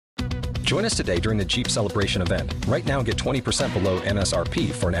Join us today during the Jeep Celebration event. Right now, get 20% below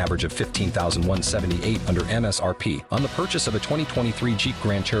MSRP for an average of $15,178 under MSRP on the purchase of a 2023 Jeep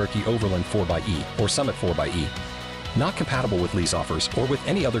Grand Cherokee Overland 4xE or Summit 4xE. Not compatible with lease offers or with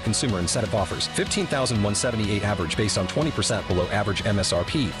any other consumer incentive offers. $15,178 average based on 20% below average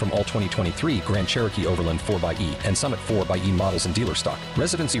MSRP from all 2023 Grand Cherokee Overland 4xE and Summit 4xE models in dealer stock.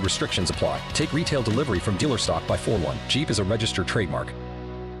 Residency restrictions apply. Take retail delivery from dealer stock by 4/1. Jeep is a registered trademark.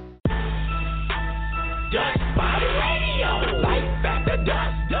 Dusk by the radio. Life After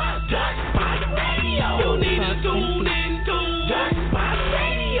Dusk. Dusk by the radio. You need to tune in to Dusk by the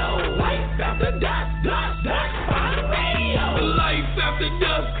radio. Life After Dusk. Dusk by the radio. Life After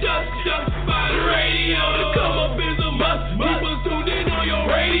Dusk. Dusk by the radio. To come up is a must. Keep us tuned in on your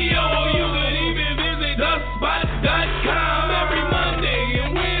radio. You can even visit duskspot.com every Monday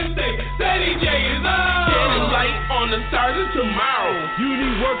and Wednesday. Ceddy J is on. Shedding light on the stars of tomorrow. You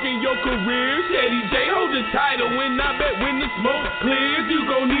need work in your career. Ceddy J hold the title. And I bet when the smoke clears, you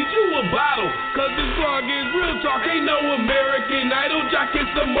gon' need you a bottle. Cause this vlog is real talk. Ain't no American Idol. Jockin'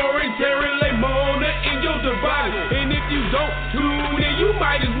 some more and Terry Lemona in your device. And if you don't tune in, you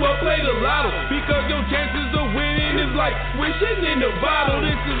might as well play the lotto. Because your chances of winning is like wishing in a bottle.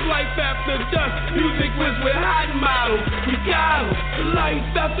 This is Life After Dusk. Music with hot models. We got 'em.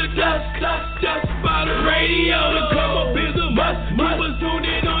 Life After Dusk. Dusk by the radio. To come up is a must. Keep us tuned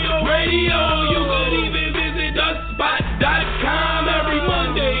in on your radio. You could even visit duskspot.com every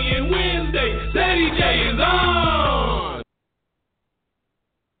Monday and Wednesday. Ceddy J is on.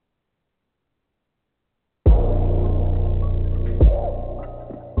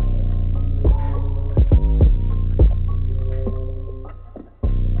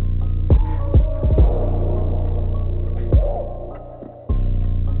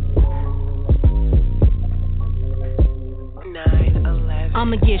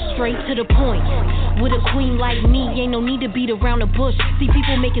 I'ma get straight to the point. With a queen like me, ain't no need to beat around the bush. See,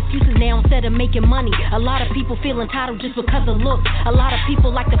 people make excuses now instead of making money. A lot of people feel entitled just because of looks. A lot of people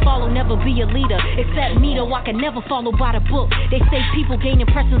like to follow, never be a leader. Except me though, I can never follow by the book. They say people gain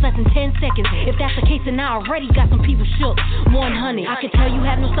impressions less than 10 seconds. If that's the case, then I already got some people shook. 100, I can tell you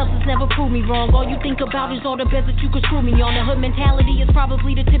have no substance, never prove me wrong. All you think about is all the beds that you could screw me on. The hood mentality is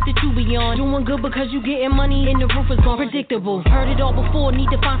probably the tip that you be on. Doing good because you getting money and the roof is gone. Predictable, heard it all before, need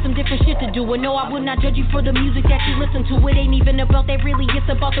to find some different shit to do. And no, I would not judge you for the music that you listen to. It ain't even about that, really, it's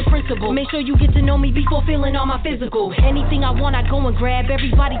about the principle. Make sure you get to know me before feeling all my physical. Anything I want, I go and grab.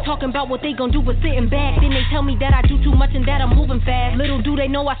 Everybody talking about what they gon' do but sitting back. Then they tell me that I do too much and that I'm moving fast. Little do they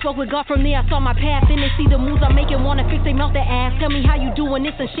know I spoke with God, from there I saw my path. Then they see the moves I'm making, wanna fix they mouth, they ask. Tell me how you doing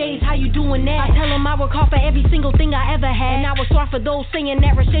this and shades, how you doing that. I tell them I work hard for every single thing I ever had. And I was sorry for those saying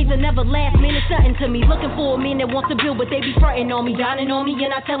that shades will never last. Man, it's nothing to me, looking for a man that wants to build, but they be fronting on me, dining on me,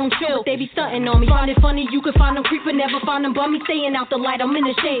 and I tell them chill, but they be stunting on me. Find it funny, you can find them creeping, never find them bummy, staying out the light, I'm in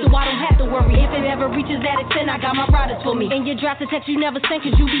the shade, so I don't have to worry. If it ever reaches that extent, I got my riders for me. And your draft a text you never sent,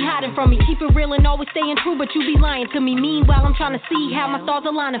 cause you be hiding from me. Keep it real and always staying true, but you be lying to me. Meanwhile, I'm trying to see how my stars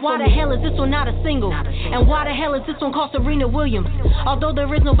aligning for me. Why the hell is this one not a single? And why the hell is this one called Serena Williams? Although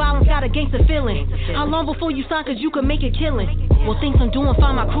there is no violence, got a gangster feeling. How long before you sign, cause you can make a killing? Well, things I'm doing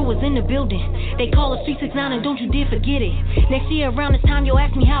fine, my crew is in the building. They call us 369 and don't you dare forget it. Next year around this time, you'll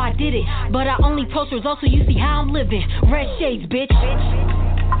ask me how I did it. But I only post results so you see how I'm living. Red shades, bitch.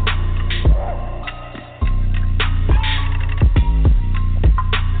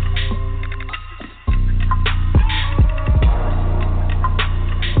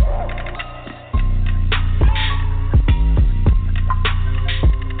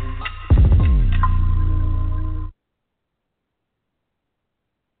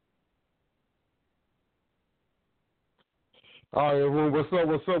 All right, everyone, what's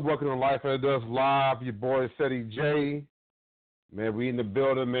up? Welcome to Life After Dusk Live. Your boy, Ceddy J. Man, we in the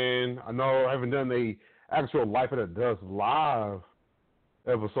building, man. I know I haven't done the actual Life After Dusk Live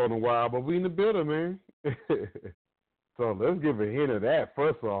episode in a while, but we in the building, man. So let's give a hint of that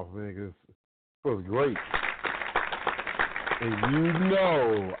first off, man, because it was great. And you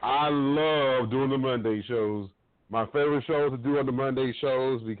know I love doing the Monday shows. My favorite shows to do on the Monday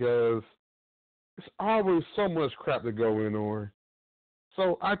shows because there's always so much crap to go in on.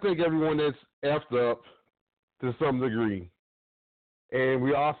 So I think everyone that's effed up to some degree. And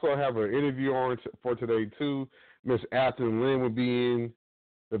we also have an interview on for today, too. Miss Afton Lyn will be in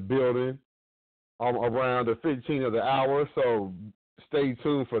the building around the 15th of the hour. So stay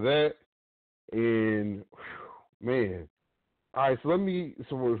tuned for that. And, man. All right,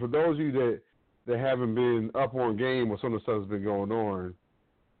 so for those of you that haven't been up on game with some of the stuff that's been going on,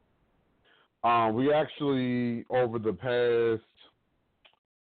 we actually, over the past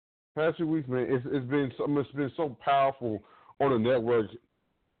past few weeks, man, it's been so powerful on the network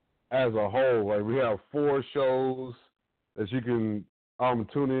as a whole. Like we have 4 shows that you can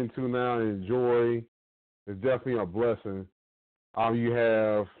tune into now and enjoy. It's definitely a blessing. You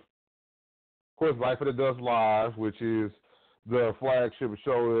have, of course, Life After Dusk Live, which is the flagship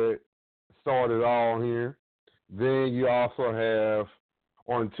show that started all here. Then you also have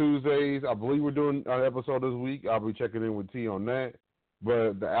on Tuesdays, I believe we're doing an episode this week. I'll be checking in with T on that.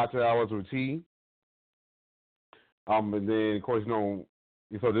 But the After Hours with T. And then, of course,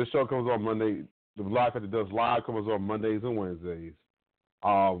 so this show comes on Monday. The Life After Dusk Live comes on Mondays and Wednesdays.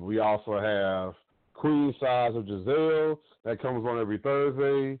 We also have Queen Size of Giselle that comes on every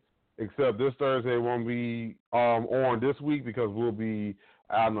Thursday, except this Thursday won't be on this week because we'll be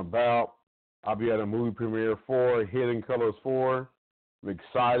out and about. I'll be at a movie premiere for Hidden Colors 4. I'm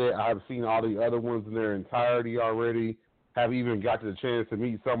excited. I've seen all the other ones in their entirety already. Have even got the chance to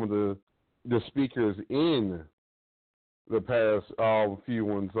meet some of the speakers in the past few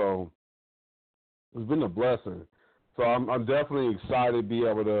ones. So it's been a blessing. So I'm definitely excited to be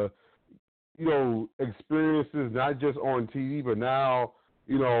able to, experience this not just on TV, but now,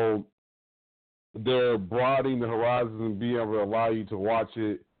 they're broadening the horizons and being able to allow you to watch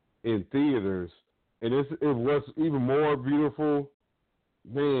it in theaters. And what's even more beautiful,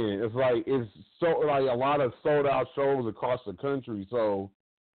 man, it's so like a lot of sold out shows across the country. So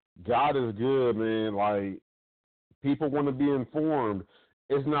God is good, man. Like people want to be informed.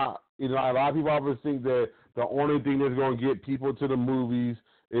 It's not, a lot of people always think that the only thing that's going to get people to the movies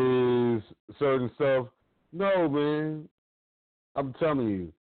is certain stuff. No, man. I'm telling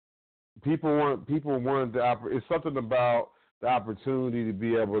you, people want it's something about the opportunity to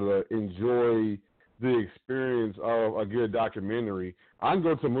be able to enjoy the experience of a good documentary. I can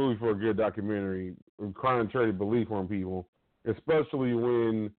go to a movie for a good documentary, contrary to belief on people, especially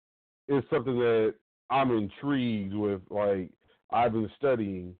when it's something that I'm intrigued with, like I've been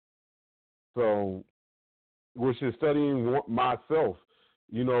studying. So, which is studying myself,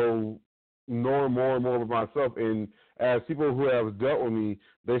 knowing more and more about myself. And as people who have dealt with me,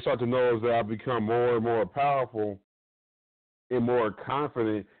 they start to know that I've become more and more powerful and more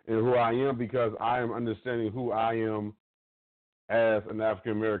confident in who I am because I am understanding who I am as an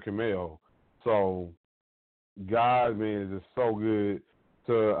African American male. So God, man, is just so good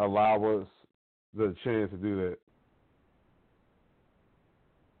to allow us the chance to do that.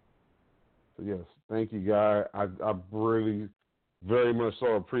 So yes, thank you, God. I really very much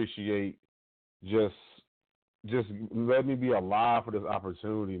so appreciate just let me be alive for this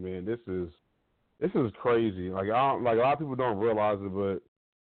opportunity, man. This is crazy. Like a lot of people don't realize it, but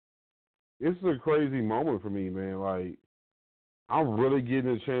it's a crazy moment for me, man. Like I'm really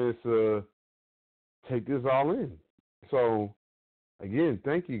getting a chance to take this all in. So again,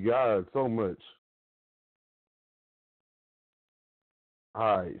 thank you, God, so much.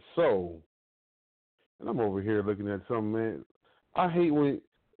 All right, so, and I'm over here looking at something, man. I hate when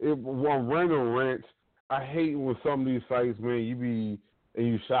random rants. I hate when some of these sites, man,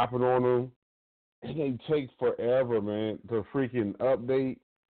 you shopping on them, and they take forever, man, to freaking update.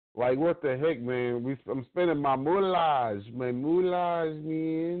 Like, what the heck, man? I'm spending my moulage,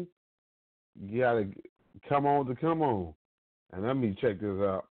 man. You gotta come on. And let me check this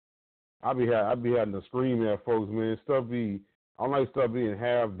out. I be having to scream at folks, man. I don't like stuff being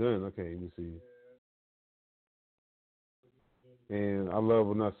half done. Okay, let me see. And I love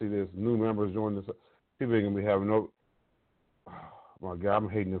when I see this new members join this. People ain't gonna be having no. Oh my God, I'm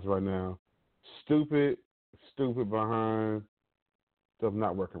hating this right now. Stupid behind stuff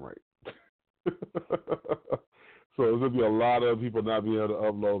not working right. So there's gonna be a lot of people not being able to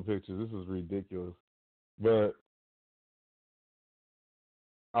upload pictures. This is ridiculous. But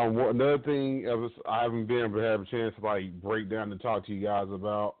another thing I haven't been able to have a chance to break down and talk to you guys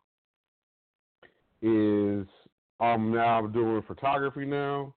about is now I'm doing photography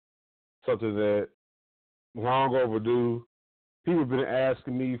now, something that long overdue. People have been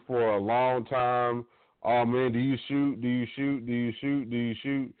asking me for a long time, oh man, do you shoot?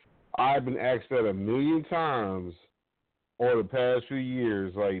 I've been asked that a million times over the past few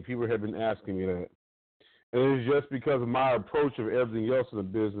years. Like, people have been asking me that. And it's just because of my approach of everything else in the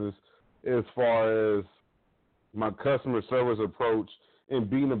business as far as my customer service approach and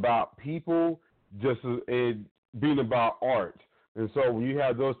being about people and being about art. And so when you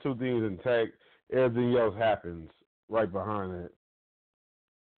have those two things intact, everything else happens right behind it.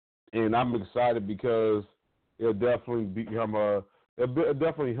 And I'm excited because it'll definitely it'll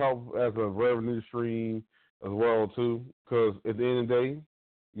definitely help as a revenue stream as well too. Because at the end of the day,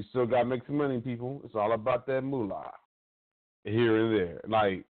 you still got to make some money, people. It's all about that moolah here and there.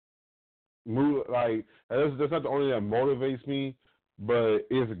 Like, move, like, that's not the only thing that motivates me, but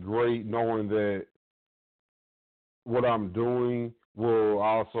it's great knowing that what I'm doing will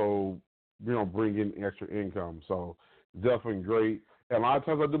also, bring in extra income. So definitely great. And a lot of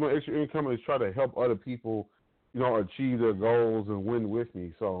times I do my extra income is try to help other people, achieve their goals and win with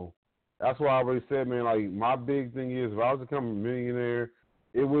me. So that's why I always said, man, like, my big thing is if I was to become a millionaire,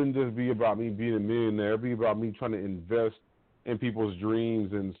 it wouldn't just be about me being a millionaire. It'd be about me trying to invest in people's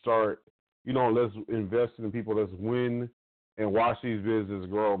dreams and start, let's invest in people, let's win and watch these businesses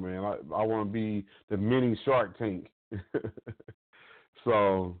grow, man. I want to be the mini Shark Tank.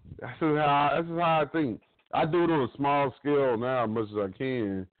 So that's just how I think. I do it on a small scale now as much as I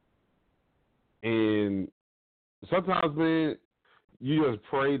can. And sometimes, man, you just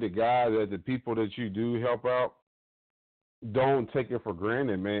pray to God that the people that you do help out don't take it for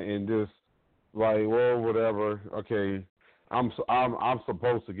granted, man, and just like, well, whatever, okay, I'm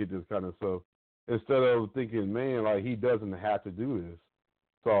supposed to get this kind of stuff, instead of thinking, man, like, he doesn't have to do this.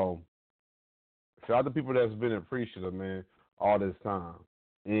 So shout out to people that's been appreciative, man, all this time.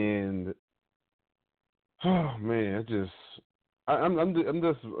 And oh man, I'm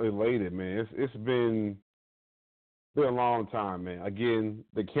just elated, man. It's been a long time, man. Again,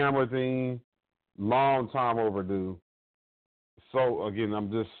 the camera thing, long time overdue. So again,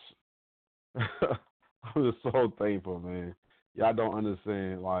 I'm just so thankful, man. Y'all don't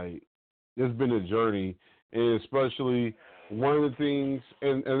understand. Like, it's been a journey, and especially one of the things,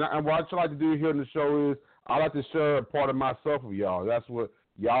 and what I like to do here on the show is I like to share a part of myself with y'all. That's what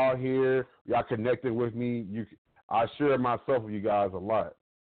y'all hear. Y'all connected with me. I share myself with you guys a lot.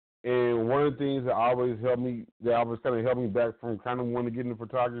 And one of the things that always helped me back from kind of wanting to get into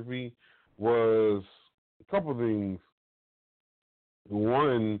photography was a couple of things.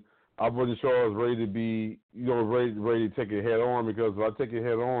 One, I wasn't sure I was ready to be, ready to take it head on, because if I take it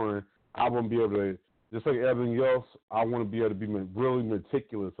head on, I won't be able to, just like everything else, I want to be able to be really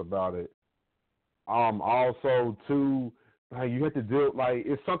meticulous about it. Also, too, like, you have to deal, like,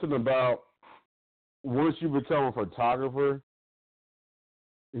 it's something about once you become a photographer,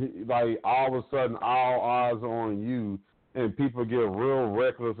 like, all of a sudden, all eyes are on you, and people get real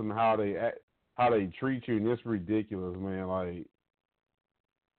reckless in how they treat you, and it's ridiculous, man. Like,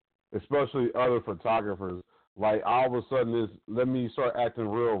 especially other photographers, like, all of a sudden, let me start acting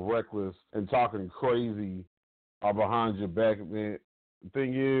real reckless and talking crazy behind your back, man. The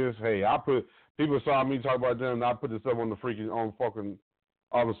thing is, hey, people saw me talk about them, and I put this up on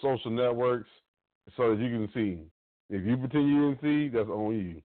all the social networks so that you can see. If you pretend you didn't see, that's on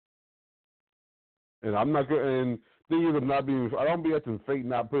you. And I'm not good. And thing is, I don't be acting fake,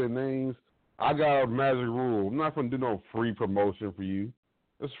 not putting names. I got a magic rule. I'm not going to do no free promotion for you.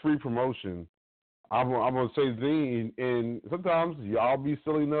 It's free promotion. I'm going to say the thing, and sometimes y'all be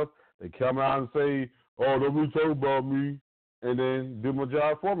silly enough, they come out and say, oh, don't be talking about me, and then do my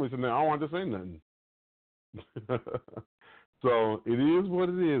job for me. So now I don't have to say nothing. So it is what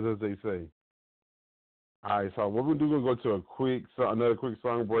it is, as they say. All right, so what we're going to go to another quick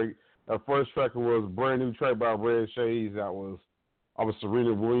song break. Our first track was a brand new track by Red Shades. That was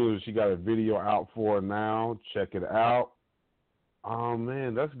Serena Williams. She got a video out for it now. Check it out. Oh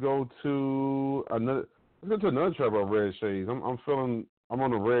man, let's go to another track by Red Shades. I'm on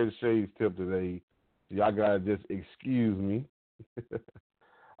a Red Shades tip today. So y'all gotta just excuse me.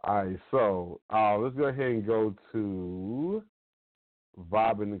 All right, so let's go ahead and go to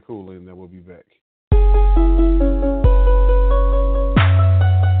Vibing and Cooling, and then we'll be back.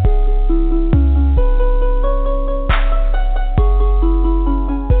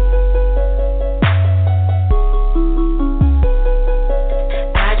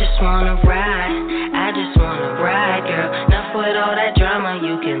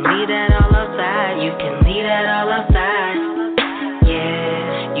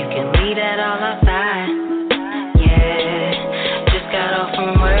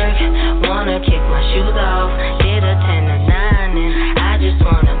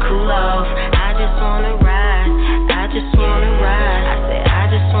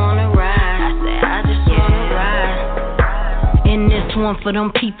 For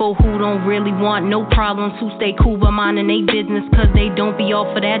them people who don't really want no problems, who stay cool but minding they business, cause they don't be all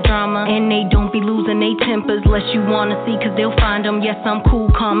for that drama, and they don't be losing they tempers, less you wanna see, cause they'll find them. Yes, I'm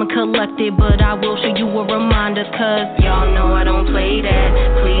cool, calm and collected, but I will show you a reminder, cause y'all know I don't play that.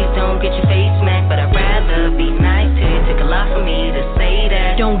 Please don't get your face smacked, but I'd rather be nice to you. It took a lot for me to say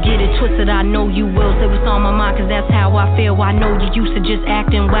that. Don't get it twisted, I know you will say what's on my mind, cause that's how I feel. I know you used to just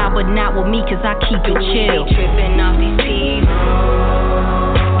acting wild, but not with me, cause I keep it chill. Tripping off these people.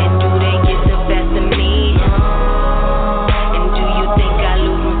 Best of me, and do you think I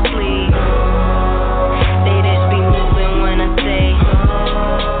lose my sleep?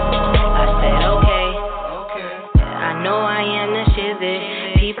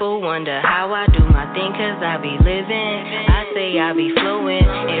 flowing.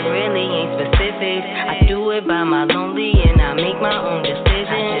 It really ain't specific. I do it by my lonely and I make my own decisions.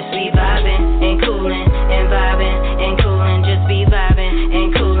 I just be vibing and cooling and vibing and cooling. Just be vibing and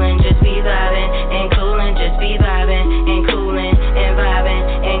cooling. Just be vibing and cooling. Just be vibing and cooling and vibing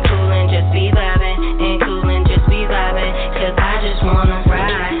and cooling. Just be vibing and cooling. Just be vibing. Cause I just wanna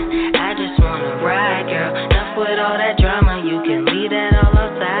ride. I just wanna ride, girl. Enough with all that drama. You can leave that all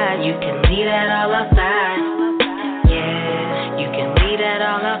outside. You can leave that all outside. Yeah, you can leave that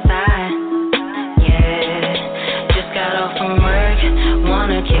all outside. Yeah, just got off from work.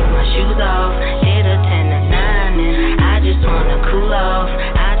 Wanna kick my shoes off. Hit a 10 to 9 and I just wanna cool off.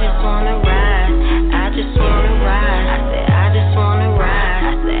 I just wanna ride. I just wanna ride. I said I just wanna ride.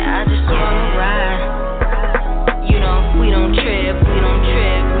 I said I just wanna ride. You know we don't trip. We don't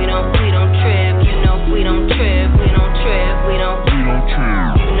trip. We don't trip. You know we don't trip. We don't trip. We don't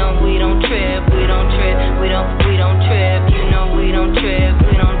trip. You know we don't trip. We don't trip. We don't trip. You know we don't trip.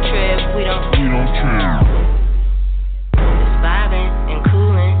 We don't trip. We don't trip. Just vibing and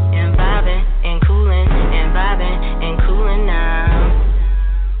cooling and vibing and cooling and vibing and cooling now.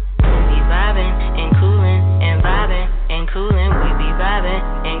 Be vibing and cooling and vibing and cooling. We be vibing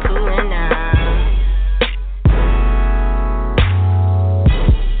and cooling now.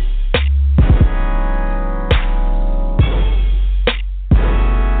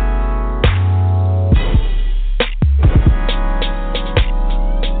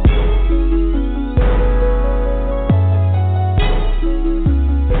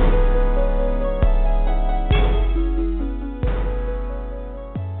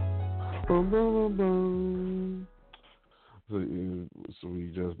 Boom, boom, boom, boom. So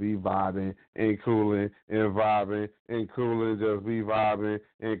we just be vibing and cooling and vibing and cooling, just be vibing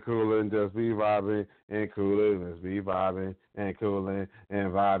and cooling, just be vibing and cooling, just be vibing and cooling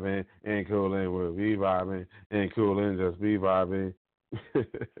and vibing and cooling, we'll be vibing and cooling, just be vibing.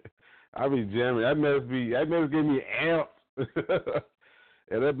 I be jamming. That must give me amp.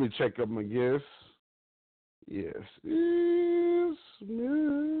 And let me check up my gifts. Yes.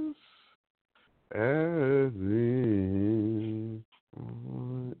 As in,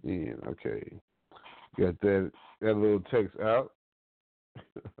 okay. Got that little text out.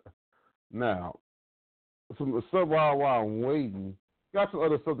 Now, some stuff while I'm waiting, got some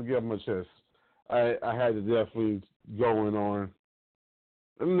other stuff to get on my chest. I had to definitely going on.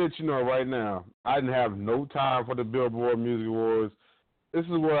 Let me let you know right now, I didn't have no time for the Billboard Music Awards. This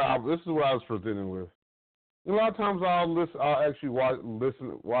is what I was presenting with. A lot of times I'll actually watch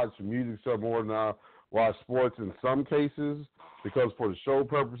music stuff more than I watch sports in some cases, because for the show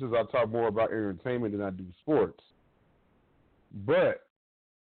purposes, I talk more about entertainment than I do sports. But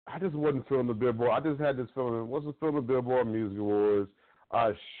I just wasn't feeling the Billboard. I just had this feeling, wasn't feeling the Billboard Music Awards.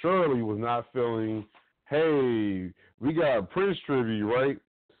 I surely was not feeling, hey, we got a Prince tribute, right?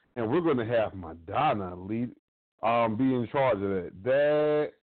 And we're going to have Madonna be in charge of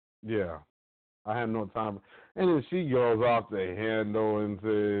that. Yeah. I had no time. And then she goes off the handle and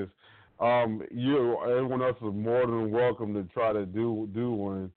says, everyone else is more than welcome to try to do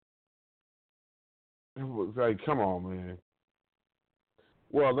one. It was like, come on, man.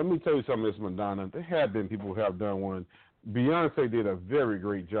 Well, let me tell you something, Miss Madonna. There have been people who have done one. Beyonce did a very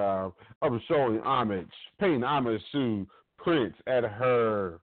great job of showing homage, paying homage to Prince at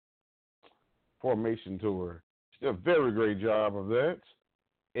her Formation tour. She did a very great job of that.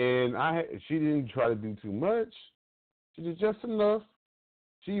 And she didn't try to do too much. She did just enough.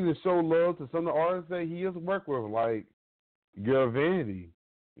 She even showed love to some of the artists that he has worked with, like Girl Vanity.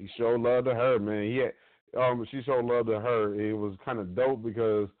 He showed love to her, man. She showed love to her. It was kind of dope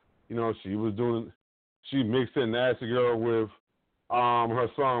because, she mixed in Nasty Girl with her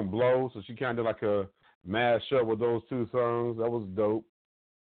song Blow, so she kind of like a mashup with those two songs. That was dope.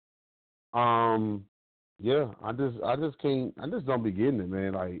 Yeah, I just don't be getting it,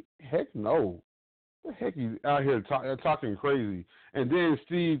 man. Like, heck no. The heck you out here talking crazy. And then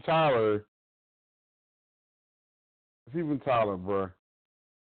Steven Tyler, bro,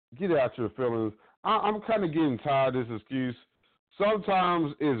 get out your feelings. I'm kind of getting tired of this excuse.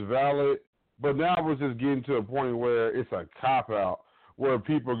 Sometimes it's valid, but now we're just getting to a point where it's a cop-out, where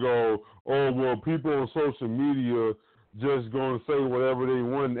people go, oh, well, people on social media just going to say whatever they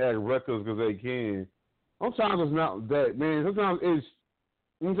want and act reckless because they can. Sometimes it's not that, man. Sometimes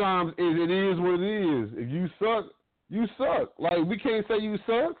it is what it is. If you suck, you suck. Like, we can't say you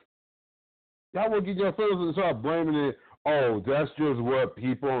suck. Y'all will get your feelings and start blaming it. Oh, that's just what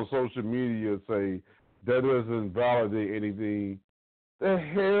people on social media say. That doesn't validate anything. The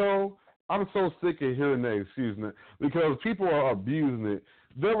hell? I'm so sick of hearing that excuse now because people are abusing it.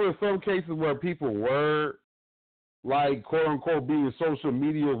 There were some cases where people were like quote unquote being social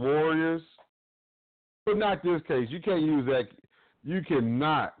media warriors, but not this case. You can't use that. You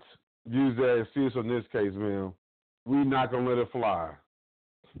cannot use that excuse on this case, man. We're not gonna let it fly.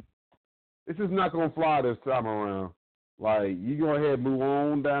 It's just not gonna fly this time around. Like, you go ahead and move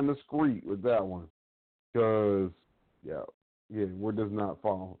on down the street with that one, because we're just not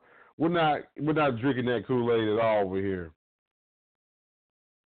following. We're not drinking that Kool-Aid at all over here.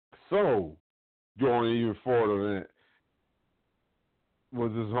 So, going even further than that,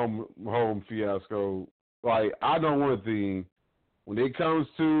 was this home fiasco. Like, I know one thing. When it comes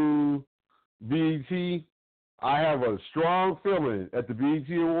to BET, I have a strong feeling at the BET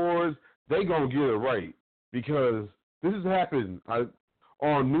Awards, they going to get it right. Because this has happened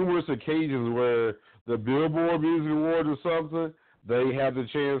on numerous occasions where the Billboard Music Awards or something, they have the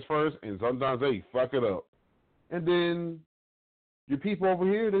chance first, and sometimes they fuck it up. And then your people over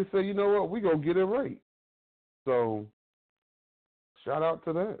here, they say, you know what, we going to get it right. So, shout out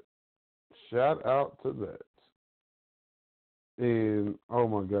to that. Shout out to that. And, oh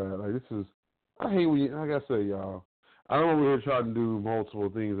my God, like, this is, I hate when you, like I say, y'all, I'm over here trying to do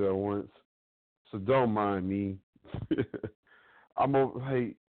multiple things at once, so don't mind me. I'm over,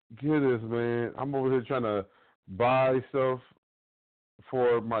 hey, goodness, man, I'm over here trying to buy stuff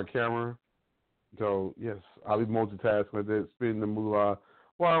for my camera. So, yes, I'll be multitasking like that, spinning the moolah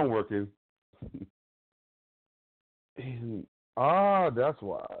while I'm working. And, that's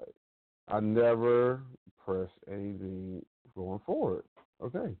why I never press anything going forward.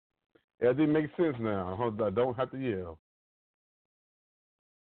 Okay. Everything makes sense now. I don't have to yell.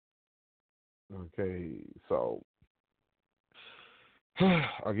 Okay, so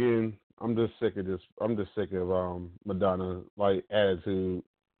again, I'm just sick of this. I'm just sick of Madonna like attitude.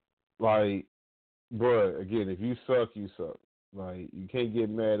 Like, bruh, again, if you suck, you suck. Like, you can't get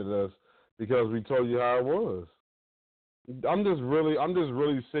mad at us because we told you how it was. I'm just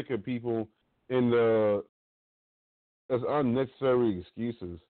really sick of people in the as unnecessary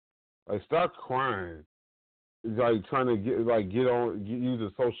excuses. Like, stop crying. It's like trying to use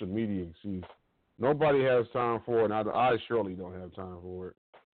a social media excuse. Nobody has time for it, and I surely don't have time for it.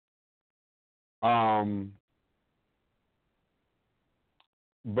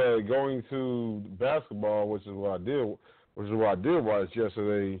 But going to basketball, which is what I did watch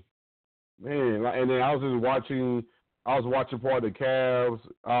yesterday, man. And then I was watching part of the Cavs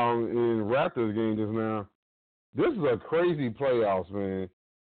in Raptors game just now. This is a crazy playoffs, man.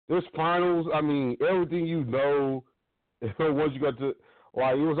 This finals, I mean, everything you know, once you got to,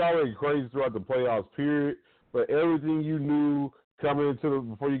 like, it was already crazy throughout the playoffs, period. But everything you knew coming into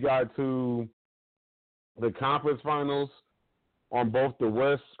before you got to the conference finals on both the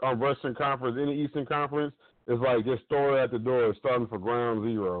Western Conference and the Eastern Conference is like just throw it at the door, starting for ground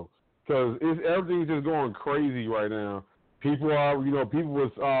zero. Because everything's just going crazy right now. People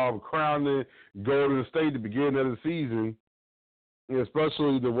was crowning Golden State at the beginning of the season,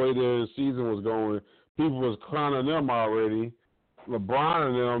 especially the way their season was going. People was crowning them already. LeBron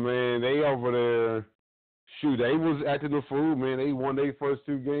and them, man, they over there, they was acting the fool, man. They won their first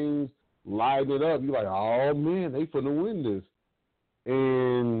two games, lighting it up. You're like, oh, man, they finna win this.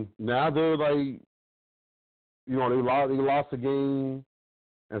 And now they're like, they lost the game,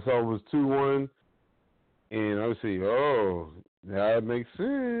 and so it was 2-1. And I see, now it makes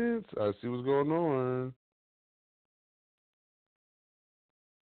sense. I see what's going on.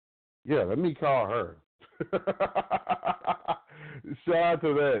 Yeah, let me call her. Shout out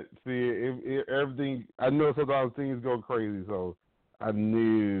to that. See, everything, I know sometimes things go crazy, so I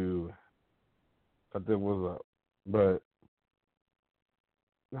knew something was up. But,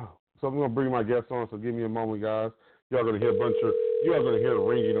 no. So I'm going to bring my guest on, so give me a moment, guys. Y'all going to hear the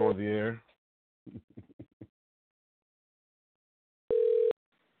ringing on the air.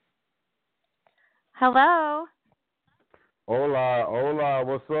 Hello. Hola,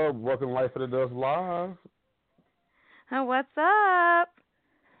 what's up? Welcome to Life After Dusk Live. What's up?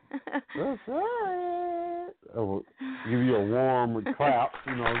 What's up? Oh, give you a warm clap,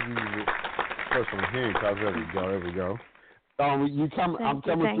 give you personal hand clap. There we go. I'm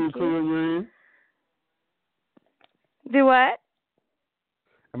coming through clear on your end? Do what?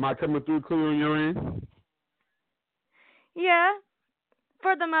 Am I coming through clear on your end? Yeah,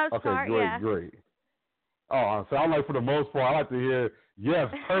 for the most part, yeah. Okay, great. Oh, so I'm like, for the most part, I like to hear, yes,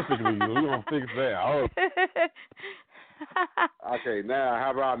 perfectly. We're going to fix that. Oh. Okay, now,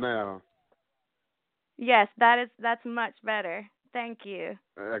 how about now? Yes, that's much better. Thank you.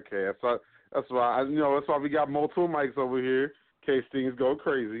 Okay, that's why we got multiple mics over here in case things go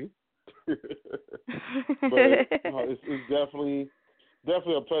crazy. But it's definitely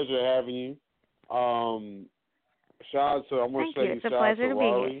a pleasure having you. shout out to, I want to say It's a shout out pleasure to to be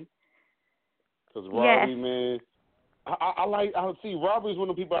here. Rory. Because Rory, man, I see Rory's one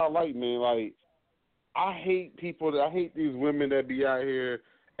of the people I like, man. Like, I hate these women that be out here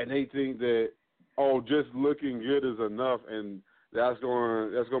and they think that, oh, just looking good is enough and that's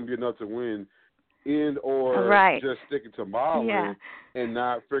going to be enough to win. Or just sticking to modeling and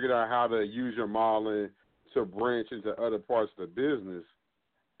not figuring out how to use your modeling to branch into other parts of the business.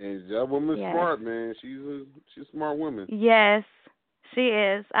 And that woman's smart, man. She's a smart woman. Yes, she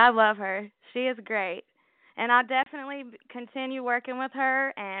is. I love her. She is great. And I'll definitely continue working with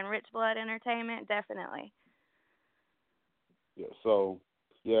her and Rich Blood Entertainment, definitely. Yeah, so,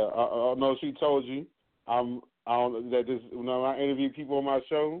 I know she told you when I interview people on my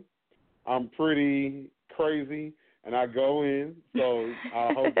show, I'm pretty crazy, and I go in, so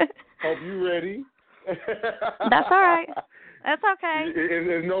I hope you're ready. That's all right. That's okay.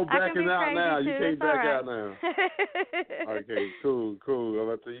 There's no backing out now. You can't back right. out now. Okay, cool. I'm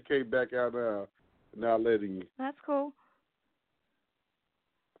about to say you can't back out now. Not letting you. That's cool.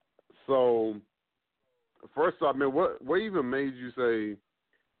 So, first off, man, what even made you say,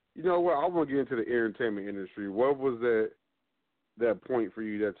 you know what, I want to get into the entertainment industry? What was that point for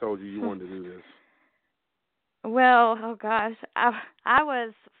you that told you wanted to do this? Well, oh gosh, I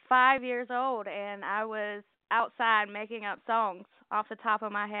was 5 years old and I was outside making up songs off the top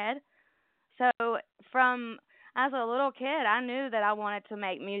of my head. So from as a little kid, I knew that I wanted to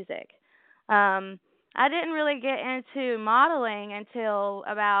make music. I didn't really get into modeling until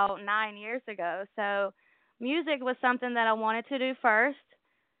about 9 years ago. So music was something that I wanted to do first.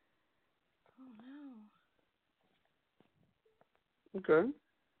 Oh no. Okay.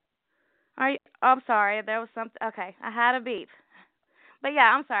 I'm sorry, there was something. Okay, I had a beep. But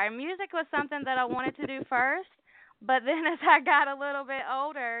yeah, I'm sorry. Music was something that I wanted to do first, but then as I got a little bit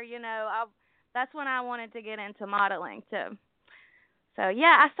older, that's when I wanted to get into modeling too. So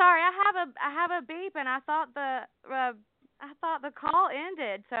yeah, I have a beep, and I thought the call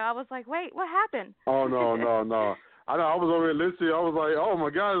ended. So I was like, wait, what happened? Oh no. I know. I was over here listening. I was like, oh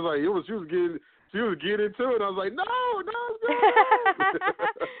my God! It was like she was getting into it. I was like, no.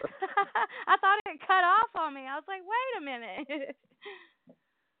 I thought it cut off on me. I was like, wait a minute.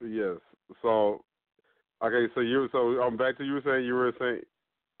 Yes. So, okay. So back to you were saying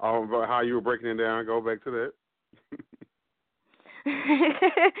about how you were breaking it down. Go back to that.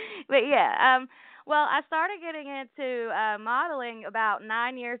 But yeah, well, I started getting into modeling about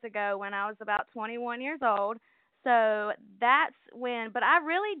 9 years ago when I was about 21 years old. So that's when, but I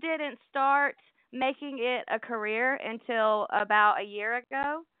really didn't start making it a career until about a year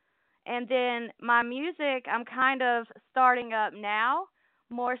ago. And then my music, I'm kind of starting up now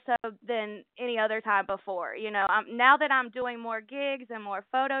more so than any other time before. Now that I'm doing more gigs and more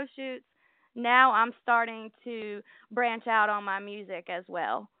photo shoots, now I'm starting to branch out on my music as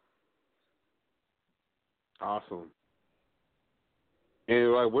well. Awesome.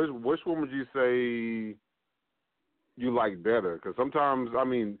 And like, which one would you say you like better? Because sometimes, I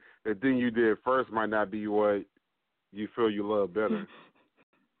mean, the thing you did first might not be what you feel you love better.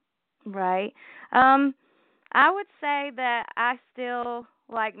 Right. I would say that I still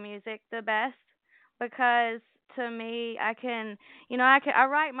like music the best because to me, I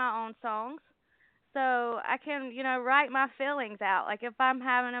write my own songs. So I can, write my feelings out. Like if I'm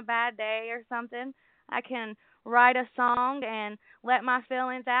having a bad day or something, I can write a song and let my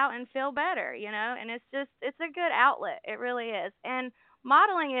feelings out and feel better, and it's a good outlet. It really is. And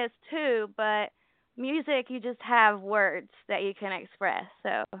modeling is too, but music, you just have words that you can express.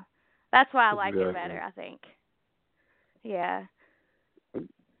 So that's why I like it better, I think. Yeah.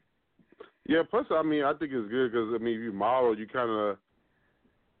 Yeah, plus, I mean, I think it's good because, I mean, if you model, you kind of,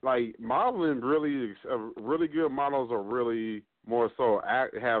 like, modeling really good models are really more so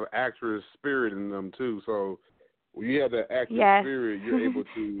have actress spirit in them, too. So when you have that actress spirit, you're able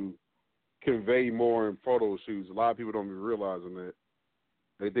to convey more in photo shoots. A lot of people don't even realizing that.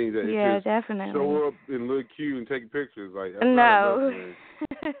 They think that it's just definitely. show up and look cute and take pictures. Like, that's no. not enough,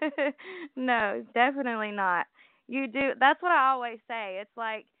 No, definitely not. You do. That's what I always say. It's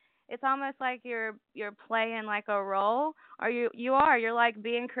like it's almost like you're playing like a role, or you're like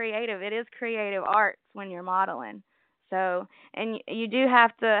being creative. It is creative arts when you're modeling. So, and you do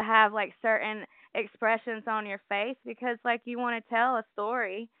have to have like certain expressions on your face because like you want to tell a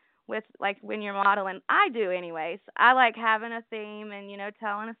story with like when you're modeling. I do anyways. I like having a theme and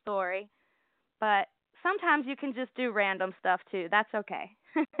telling a story. But sometimes you can just do random stuff too. That's okay.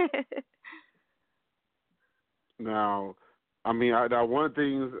 Now, I mean, one of the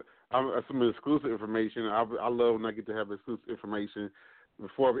things, some exclusive information. I love when I get to have exclusive information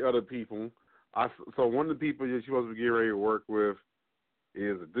before other people. So one of the people that she was getting ready to work with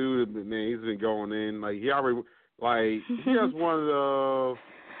is a dude. Man, he's been going in like he already he has one of the.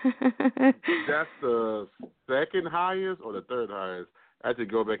 That's the second highest or the third highest. I have to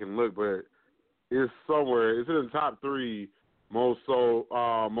go back and look, but it's somewhere. It's in the top 3 most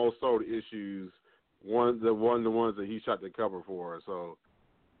sold issues. The ones that he shot the cover for. So.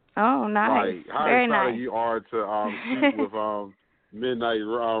 Oh, nice. How Very excited nice. you are to shoot with Midnight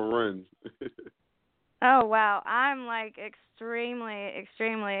Run. Oh, wow. I'm,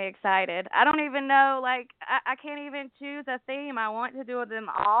 extremely excited. I don't even know, I can't even choose a theme. I want to do them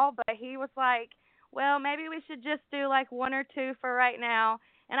all, but he was like, well, maybe we should just do, 1 or 2 for right now.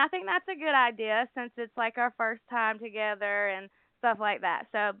 And I think that's a good idea since it's, our first time together and stuff like that.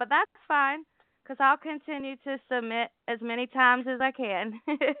 So, but that's fine. Because I'll continue to submit as many times as I can.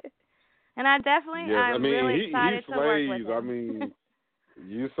 And I'm really excited to work with him. I mean,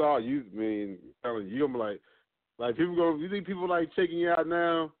 telling you, I'm like people you think people checking you out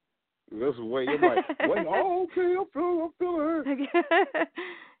now? Let's wait. I'm like, wait, oh, okay, I'm feeling her.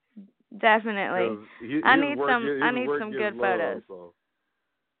 Definitely. I need some good photos. So.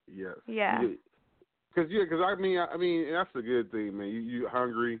 Yes. Yeah. Because I mean, that's a good thing, man. You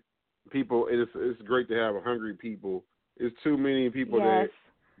hungry. People, it's great to have hungry people. It's too many people that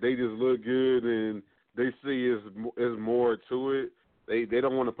they just look good and they see is more to it. They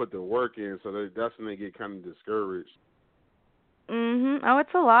don't want to put the work in, so that's when they get kind of discouraged. Oh,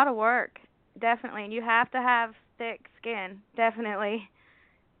 it's a lot of work, definitely. And you have to have thick skin, definitely.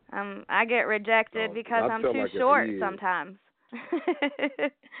 I get rejected because I'm too short sometimes.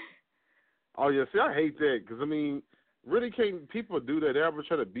 Oh yeah, see, I hate that because I mean, really can't people do that? They ever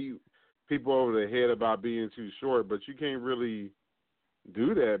try to beat people over the head about being too short, but you can't really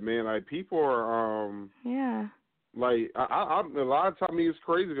do that, man. Like people are, yeah. Like I a lot of times it's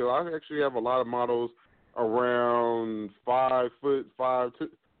crazy because I actually have a lot of models around 5'5",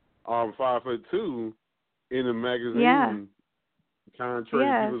 5'2" in the magazine. Yeah. Contrary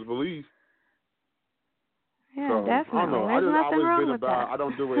to people's belief. Yeah, so, definitely. I don't know. There's nothing always wrong been with about. that. I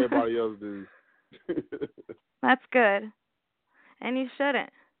don't do what everybody else do. That's good. And you shouldn't.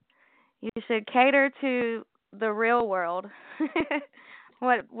 You should cater to the real world.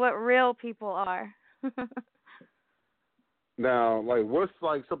 what real people are. Now, what's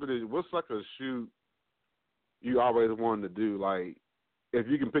a shoot you always wanted to do? Like, if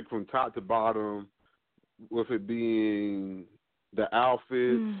you can pick from top to bottom, with it being the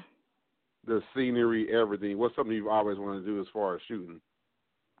outfits, the scenery, everything. What's something you've always wanted to do as far as shooting?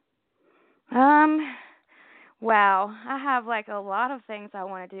 Wow. I have a lot of things I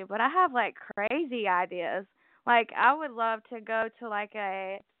want to do, but I have crazy ideas. I would love to go to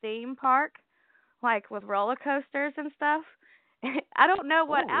a theme park, with roller coasters and stuff. I don't know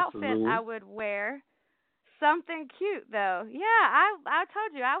what outfit I would wear. Something cute though. Yeah, I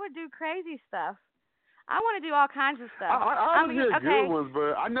told you I would do crazy stuff. I want to do all kinds of stuff. I hear good ones,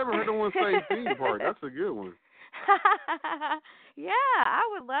 but I never heard anyone say theme park. That's a good one. Yeah, I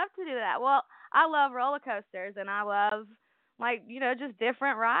would love to do that. Well, I love roller coasters and I love just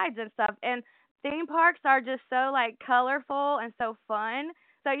different rides and stuff. And theme parks are just so colorful and so fun.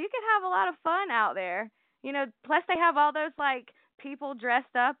 So you can have a lot of fun out there. Plus they have all those people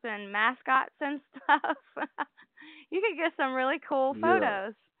dressed up and mascots and stuff. You could get some really cool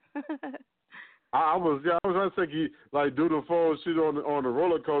photos. I was trying to think do the photo shoot on the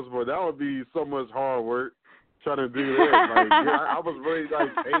roller coaster, but that would be so much hard work trying to do that. I was really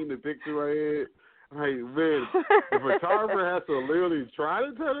painting the picture in my head. Man, the photographer has to literally try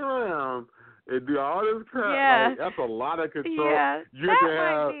to turn around and do all this crap. Yeah. That's a lot of control. Yeah,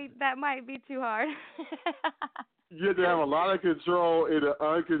 that might be too hard. You have to have a lot of control in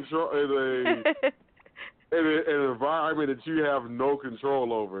an environment that you have no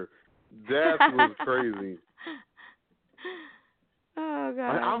control over. That was crazy. Oh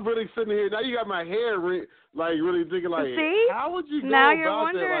God! I'm really sitting here now. You got my hair really thinking See? How would you go now about you're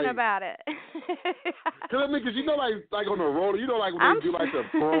wondering that? about it. Because on the road, when they do the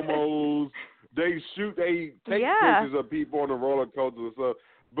promos, they take pictures of people on the roller coaster and stuff,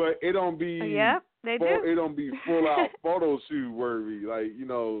 but it don't be. Yep, they do. It don't be full out photo shoot worthy,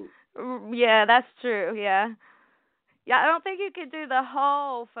 Yeah, that's true. Yeah, I don't think you could do the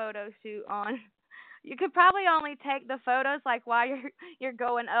whole photo shoot on. You could probably only take the photos while you're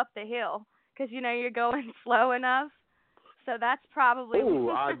going up the hill because you're going slow enough. So that's probably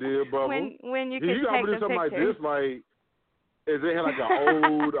idea, Bubba. when you could take the something pictures. like this, is they had an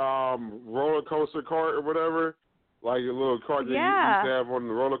old roller coaster cart or whatever, a little cart that you used to have on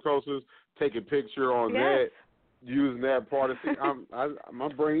the roller coasters. Take a picture on that using that part of my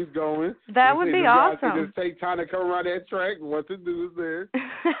brain's going. That would be awesome. Just take time to come around that track. What to do is there.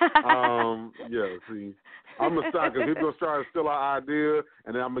 Yeah, see, I'm gonna stop because people gonna start to steal our idea,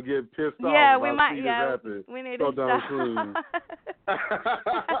 and then I'm gonna get pissed off. Yeah, we might. Yeah, we need to stop.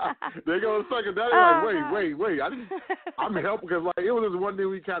 They're gonna suck it down. Like, wait. I'm helping because like it was just one thing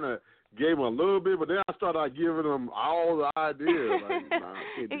we kind of gave them a little bit, but then I started giving them all the ideas. Like, nah, I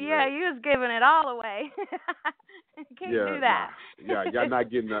can't do that. You was giving it all away. Can't do that. Nah. Y'all not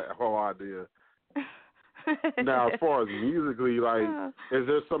getting that whole idea. Now, as far as musically, like, is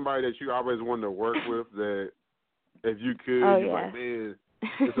there somebody that you always wanted to work with that, if you could, you're like, man,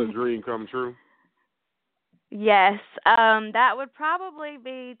 it's a dream come true? Yes, that would probably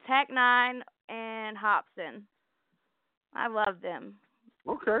be Tech-9 and Hobson. I love them.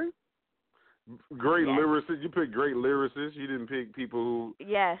 Okay. Great lyricists. You picked great lyricists. You didn't pick people who...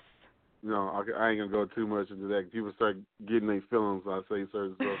 Yes. No, I ain't going to go too much into that. People start getting their feelings when I say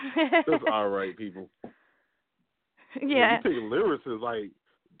certain stuff. That's all right, people. Yeah. You pick lyricists, like,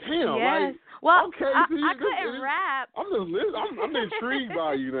 damn. Yes. Like, well, okay, I couldn't rap. I'm just listening. I'm intrigued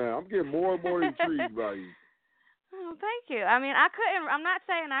by you now. I'm getting more and more intrigued by you. Oh, thank you. I mean, I couldn't. I'm not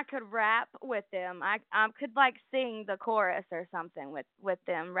saying I could rap with them. I could like sing the chorus or something with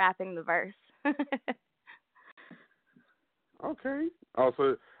them rapping the verse. Okay. So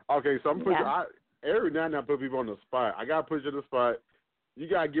I'm putting every now and then I put people on the spot. I gotta put you on the spot. You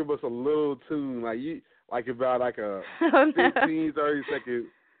gotta give us a little tune, about a 15, 30 second.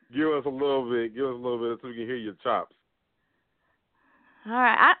 Give us a little bit so we can hear your chops. All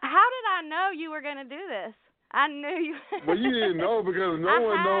right. How did I know you were gonna do this? I knew you. Well, you didn't know because no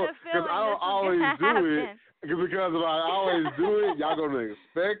one knows because I don't always do it. Because if I always do it, y'all gonna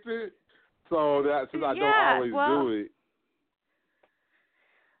expect it. So since I don't always do it.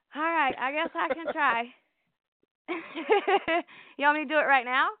 All right, I guess I can try. You want me to do it right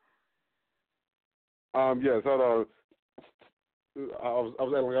now? Yes. Hold on. I was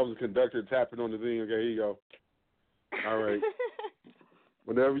acting like I was a conductor tapping on the thing. Okay, here you go. All right.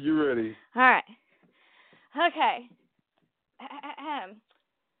 Whenever you're ready. All right. Okay.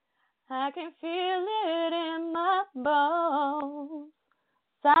 I can feel it in my bones.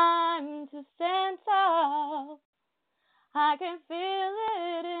 Time to stand tall. I can feel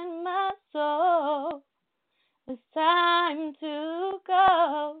it in my soul. It's time to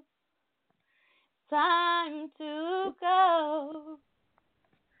go. Time to go.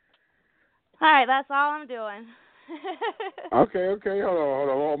 All right, that's all I'm doing. Okay. Hold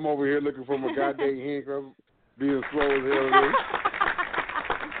on. I'm over here looking for my goddamn hand. I'm being slow as hell.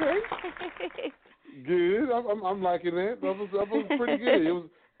 Okay. Good. I'm liking that. That was pretty good. It was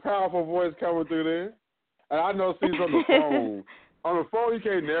powerful voice coming through there. And I know she's on the phone. On the phone, you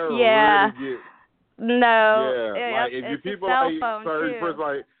can't never really get. No. Yeah. Like if you people like certain person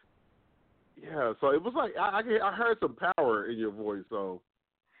like. Yeah. So it was like I heard some power in your voice. So.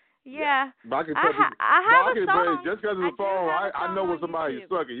 Yeah. But I can I have a song. Just because of the phone, I know when somebody's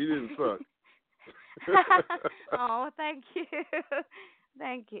sucking. You didn't suck. Oh, thank you.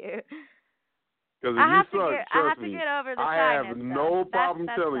 Thank you. Because if I have you suck, to get over the I shyness, have no problem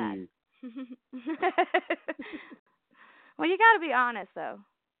telling you. Well, you got to be honest, though.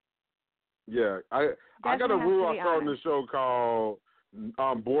 Yeah, I got a rule I saw on the show called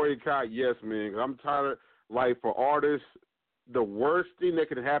boycott yes men. I'm tired of, like, for artists, the worst thing that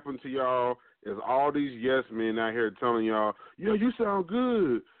can happen to y'all is all these yes men out here telling y'all, yo, you sound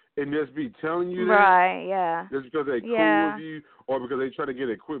good, and just be telling you that. Right, yeah. Just because they cool with you, or because they trying to get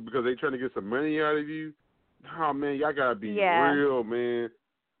it quick, because they trying to get some money out of you. Oh, man, y'all got to be real, man.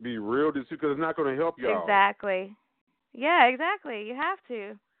 Be real because it's not going to help y'all. Exactly. Yeah, exactly. You have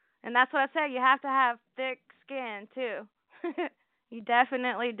to. And that's what I said. You have to have thick skin, too. You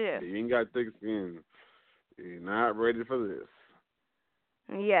definitely do. You ain't got thick skin. You're not ready for this.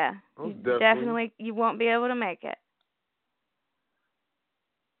 Yeah. Definitely you won't be able to make it.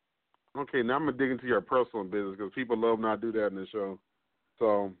 Okay, now I'm going to dig into your personal business because people love when I do that in the show.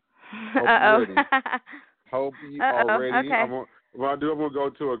 So, hope you are ready. Okay. What I do, I'm going to go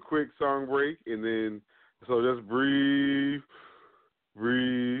to a quick song break, and then, so just breathe,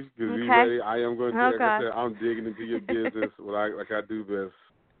 because be ready. I am going to, like I said, I'm digging into your business like I do best.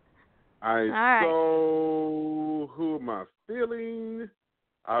 All right. So who am I feeling?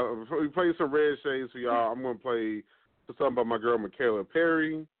 We play some Red Shades for y'all. I'm going to play something by my girl, Michaela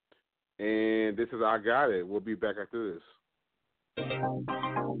Perry, and this is I Got It. We'll be back after this.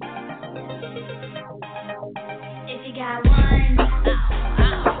 If you got one,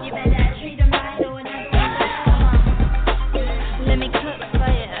 you better treat them right or another one. Let me cook for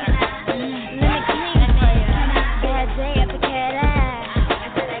you. Let me clean for you.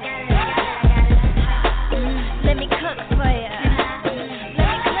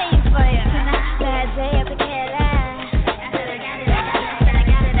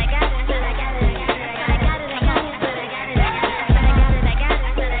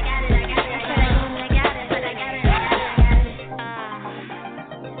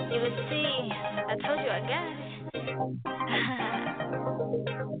 let's see. I told you I got it.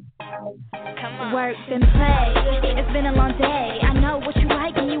 Come on. Work and play. It's been a long day. I know what you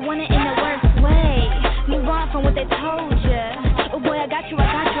like and you want it in the worst way. Move on from what they told you. Oh boy, I got you.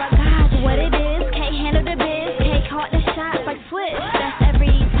 What it is, can't handle the biz. Can't call the shots like Swiss. That's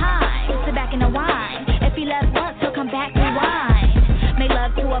every time. Sit back and unwind. If he left once, he'll come back rewind. Make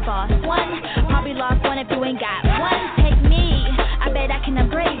love to a boss one. Probably lost one if you ain't got one. Take me. I bet I can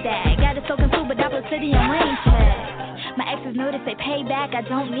upgrade that. Got it so consumed, but double city and rain check. My exes notice they pay back, I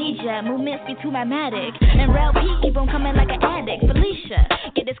don't need ya. Movements be too magnetic. And real P keep on coming like an addict. Felicia,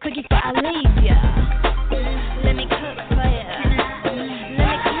 get this cookie before I leave ya. Let me cook for ya. Let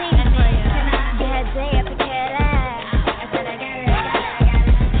me clean for ya. Bad day after cat ass. I said I got it.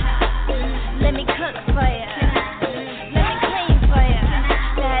 Let me cook for ya. Let me clean for ya.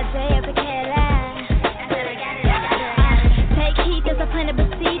 Bad day after cat ass. I said I got it. Take heat, there's a plan to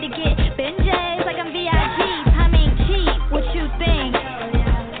proceed to get binges like I'm VIG. What you think?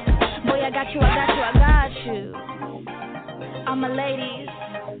 Boy, I got you. All my ladies,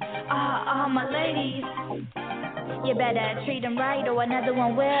 all my ladies. You better treat them right or another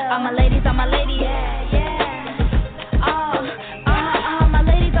one will. All my ladies, yeah. All my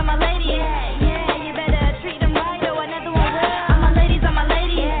ladies, yeah. You better treat them right or another one will. All my ladies, yeah.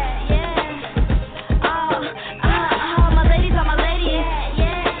 All my ladies,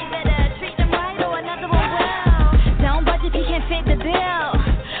 yeah. You better treat them right or another one will. Don't budge if he can't fit the bill.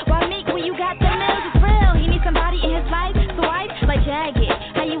 Why meek when you got the mills? It's real. He needs somebody in his life. Swipe like Jagged.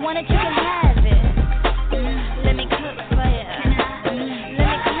 How you want it, you can have it. Let me cook for ya.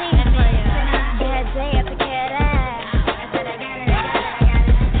 Let me clean for ya. Bad day after cat ass. I said I got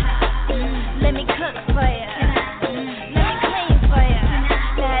it. Let me cook for ya. Let me clean for ya.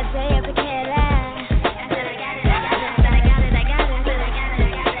 Bad day after cat ass. I said I got it.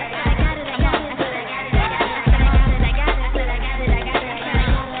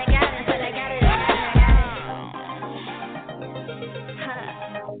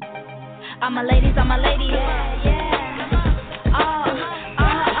 All my ladies, yeah.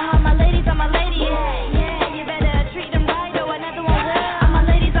 All my ladies, yeah. You better treat them right or another one will. All my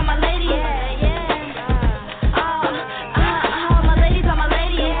ladies, yeah. All my ladies,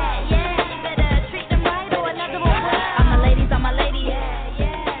 yeah. You better treat them right or another one will. All my ladies, yeah.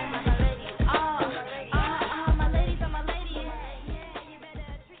 All my ladies, yeah. You better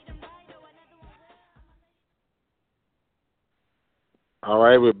treat them right or another one will. All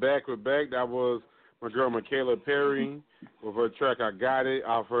right, we're back. That was my girl Michaela Perry with her track "I Got It"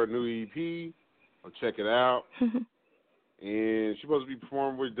 off her new EP. I'll check it out. And she's supposed to be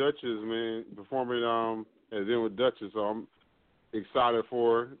performing with Duchess, man. As in with Duchess. So I'm excited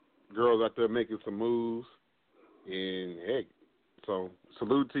for her. Girls out there making some moves. And heck, so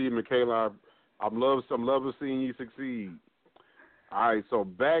salute to you, Michaela. I'm loving seeing you succeed. All right, so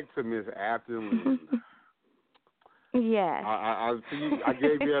back to Miss Afton Lyn. Yes. I see. I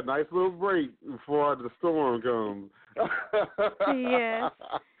gave you a nice little break before the storm comes. Yes,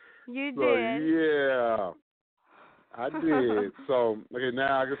 you so, did. Yeah, I did. So, okay,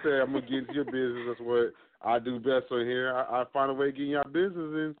 now, like I said, I'm going to get into your business. That's what I do best on here. I find a way of getting your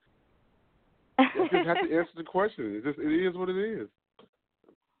business, and you just have to answer the question. It is what it is.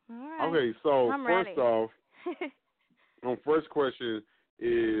 All right. Okay, so I'm first ready. off, my first question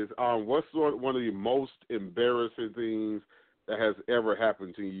is, what's one of the most embarrassing things that has ever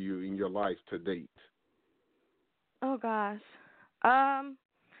happened to you in your life to date? Oh gosh.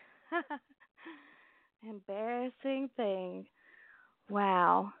 Embarrassing thing.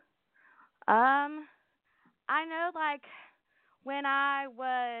 Wow. I know, like, when I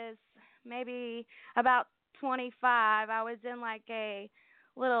was maybe about 25, I was in like a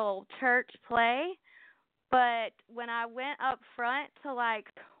little church play. But when I went up front to,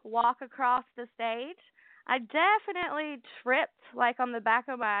 like, walk across the stage, I definitely tripped, like, on the back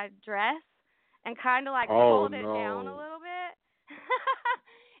of my dress and kind of, like, pulled it down a little bit.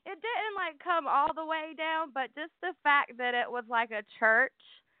 It didn't, like, come all the way down, but just the fact that it was, like, a church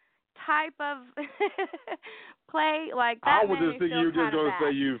type of play, like, that I was just thinking you were just going to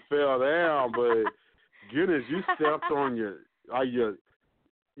say you fell down, but, goodness, you stepped on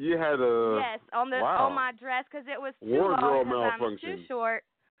you had a... Yes, on my dress, because it was too wardrobe long because I'm too short.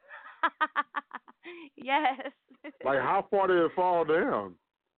 Yes. Like, how far did it fall down?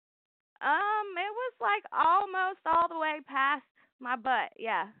 It was like almost all the way past my butt.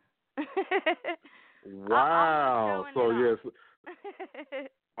 Yeah. Wow. So yes.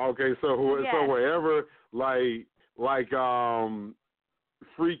 Okay. So yes. so wherever like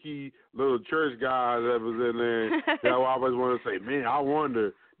freaky little church guys that was in there, that I always want to say, man, I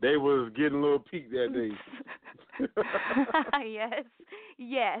wonder they was getting a little peak that day.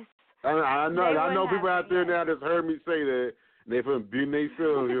 Yes. I know people out there now that's heard me say that, and they from beating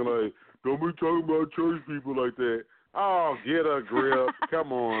themselves. You're like, don't be talking about church people like that. Oh, get a grip.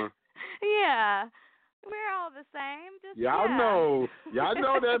 Come on. Yeah. We're all the same. Y'all know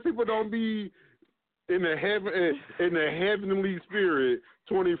that people don't be in the heavenly spirit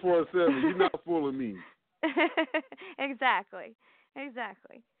 24/7. You're not fooling me. Exactly.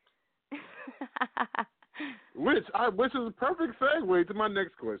 Which is a perfect segue to my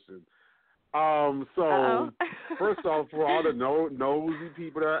next question. First off, for all the nosy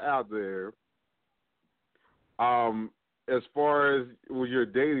people that are out there, as far as with your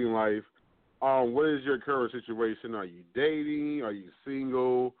dating life, what is your current situation? Are you dating? Are you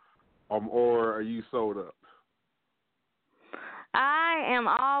single? Or are you sold up? I am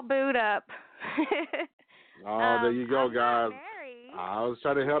all booed up. There you go, I'm guys. not married. I was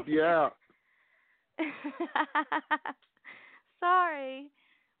trying to help you out. Sorry.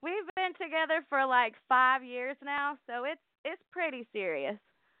 We've been together for like 5 years now, so it's pretty serious.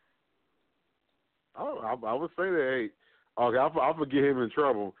 Oh, I would say that. Hey, okay, I'll forget him in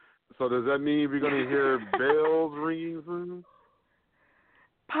trouble. So does that mean we're going to hear bells ringing soon?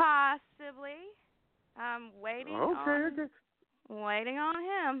 Possibly. I'm waiting waiting on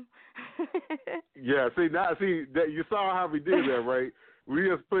him. Yeah, you saw how we did that, right? We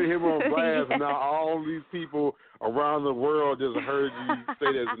just put him on blast, and now all these people around the world just heard you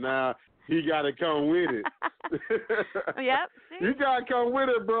say this. Now he got to come with it. Yep. See? You got to come with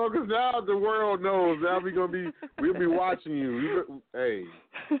it, bro, because now the world knows. Now we'll be watching you. Hey,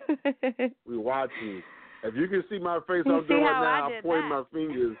 we watching you. If you can see my face, I'm doing right now. I'm pointing my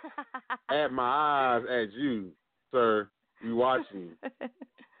fingers at my eyes at you, sir. We watching you.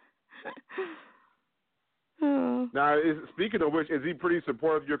 Now, speaking of which, is he pretty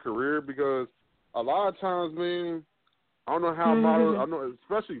supportive of your career? Because a lot of times, man, I don't know how models, I know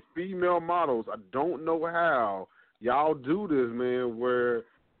especially female models, I don't know how y'all do this, man, where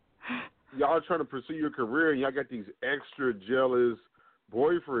y'all are trying to pursue your career and y'all got these extra jealous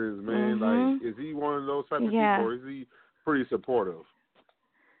boyfriends, man. Like, is he one of those type of people, or is he pretty supportive?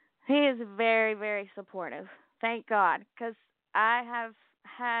 He is very, very supportive. Thank God, because I have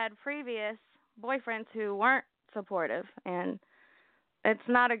had previous boyfriends who weren't supportive, and it's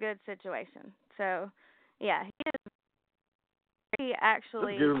not a good situation. So, yeah, he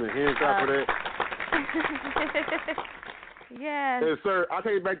actually. Let's give him a hand clap for that. Yes. Hey, sir, I'll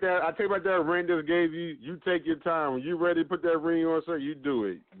take back that ring just gave you. You take your time. When you ready to put that ring on, sir, you do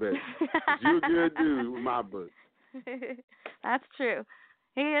it. But you're a good dude with my book. That's true.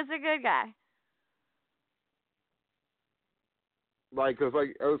 He is a good guy. Like, cause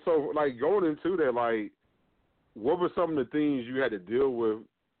like, so like going into that, like, what were some of the things you had to deal with?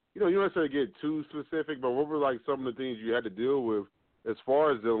 You know, you don't necessarily get too specific, but what were like some of the things you had to deal with as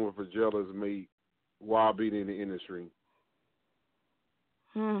far as dealing with a jealous mate while being in the industry?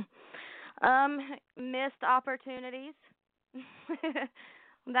 Missed opportunities.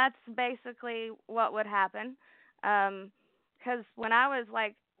 That's basically what would happen. 'Cause when I was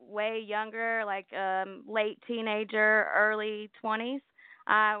like way younger, like late teenager, early 20s,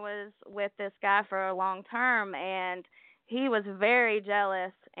 I was with this guy for a long term, and he was very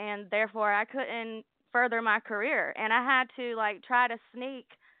jealous, and therefore I couldn't further my career, and I had to like try to sneak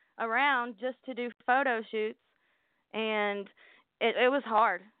around just to do photo shoots, and it was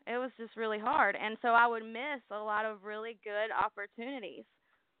hard. It was just really hard, and so I would miss a lot of really good opportunities.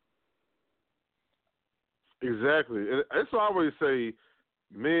 Exactly. And that's why I always say,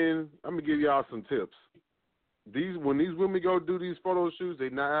 men, I'm gonna give y'all some tips. When these women go do these photo shoots, they're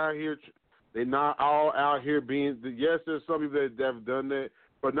not all out here being. Yes, there's some people that have done that,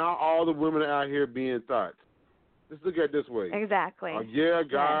 but not all the women are out here being thoughts. Let's look at it this way. Exactly.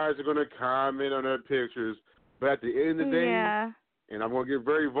 Guys are gonna comment on their pictures, but at the end of the day, and I'm gonna get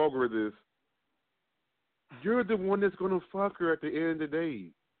very vulgar with this, you're the one that's gonna fuck her at the end of the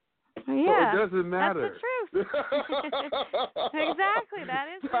day. Yeah, so it doesn't matter. That's the truth. Exactly, that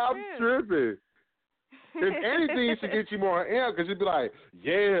is the Stop truth. tripping. If anything, it should get you more amped because you'd be like,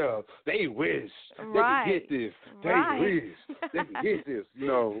 yeah, they wish they could get this. They wish they could get this. You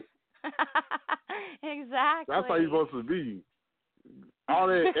know. Exactly. That's how you're supposed to be. All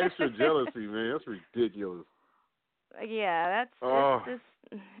that extra jealousy, man, that's ridiculous. Yeah,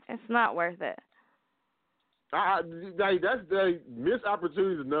 it's not worth it. That's missed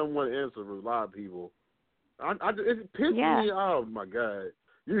opportunity is the number one answer for a lot of people. It pisses me off. My God,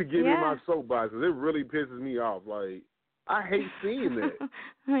 you can get me in my soapbox because it really pisses me off. Like, I hate seeing that.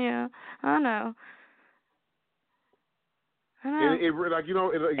 Yeah, I know. I know. And it like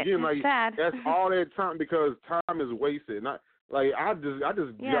again it's like sad. that's all that time because time is wasted. Not like I just got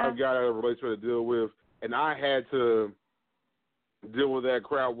out of a relationship to deal with, and I had to deal with that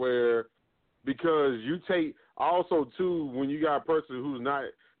crowd where because you take also too when you got a person who's not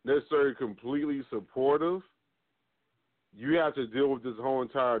necessarily completely supportive, you have to deal with this whole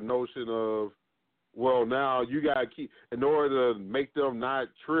entire notion of well now you gotta keep in order to make them not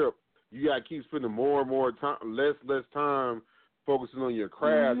trip. You gotta keep spending more and more time, less time focusing on your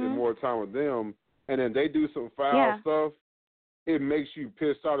craft and more time with them. And then they do some foul stuff. It makes you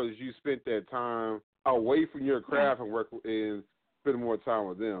pissed off as you spent that time away from your craft and work and spend more time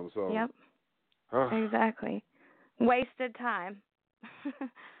with them. So exactly, wasted time.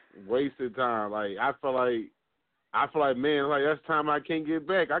 Wasted time. Like I feel like man, like that's time I can't get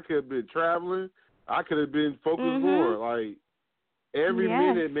back. I could have been traveling. I could have been focused more. Like. Every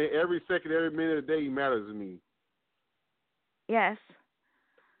minute, man, every second, every minute of the day matters to me. Yes.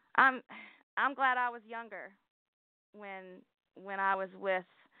 I'm glad I was younger when I was with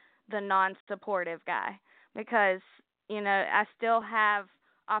the non-supportive guy because, I still have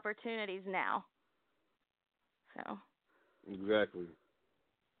opportunities now. So. Exactly.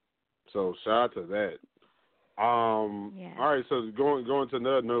 So shout out to that. All right, so going to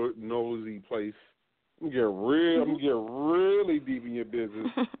another nosy place. I'm gonna get really deep in your business.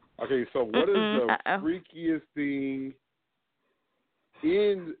 Okay, so what is the freakiest thing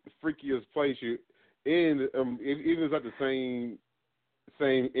in freakiest place you in? Even if it's not the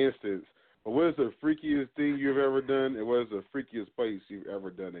same instance, but what is the freakiest thing you've ever done, and what is the freakiest place you've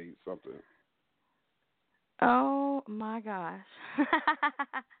ever done something? Oh my gosh!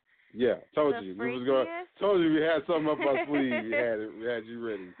 Yeah, told you we was going. Told you we had something up our sleeve. We had you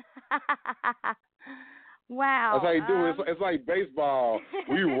ready. Wow. That's how you do it. It's like baseball.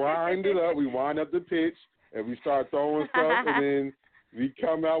 We wind it up. We wind up the pitch, and we start throwing stuff, and then we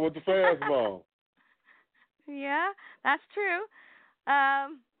come out with the fastball. Yeah, that's true.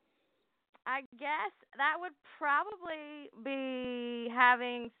 I guess that would probably be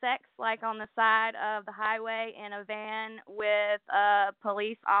having sex like on the side of the highway in a van with a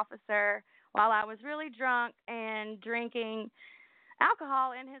police officer while I was really drunk and drinking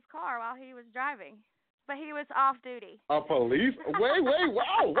alcohol in his car while he was driving. But he was off duty. A police? Wait,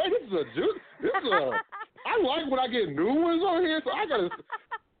 wow, wait, this is I like when I get new ones on here, so I gotta,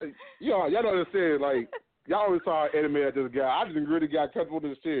 y'all know they said, like, y'all always saw an enemy at this guy. I just really got comfortable in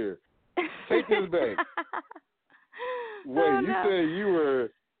this chair. Take this back. Wait, you said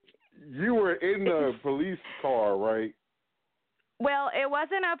you were in the police car, right? Well, it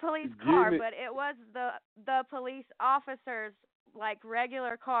wasn't a police car, but it was the police officer's, like,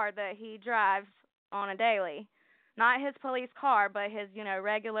 regular car that he drives on a daily. Not his police car, but his,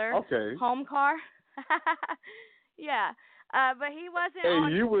 regular home car. Yeah. But he wasn't on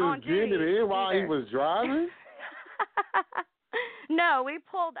duty. And you was getting it in while he was driving? No, we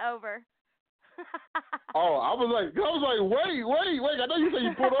pulled over. Oh, I was like, wait. I know you said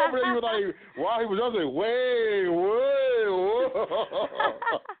you pulled over and you were like, while he was, I was like, whoa.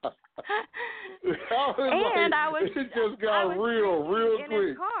 It just got real quick. In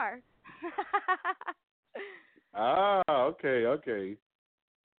his car. Okay.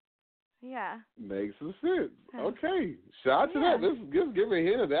 Yeah. Makes some sense. Okay. Shout out to that. Let's just give a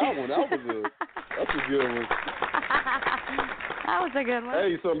hint of that one. That's a good one. That was a good one.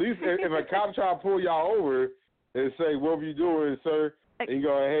 Hey, so at least if a cop try to pull y'all over and say, what were you doing, sir? And you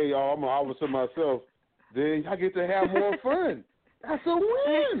go, hey, y'all, I'm an officer myself, then I get to have more fun. That's a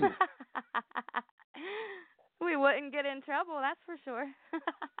win. We wouldn't get in trouble, that's for sure.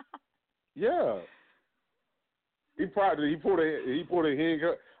 Yeah. He pulled a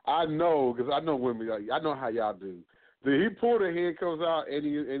handcuff. I know, because I know women. Like, I know how y'all do. He pulled the handcuffs out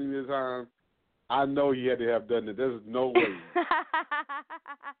any of the time. I know he had to have done it. There's no way.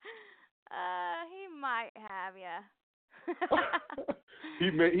 He might have, yeah.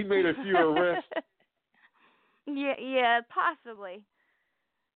 He made a few arrests. Yeah, possibly.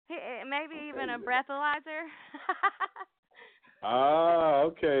 Maybe even a breathalyzer.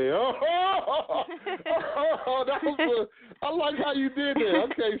 Okay. That was I like how you did that.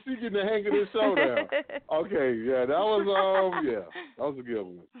 Okay, she getting the hang of this show now. Okay, yeah, that was a good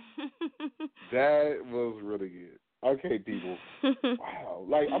one. That was really good. Okay, people. Wow,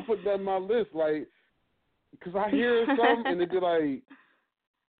 like I put that on my list, like, because I hear something and it be like,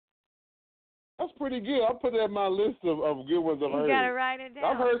 that's pretty good. I put that in my list of good ones I've heard. You gotta write it down.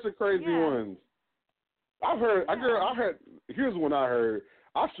 I've heard some crazy ones. I heard. Here's one I heard.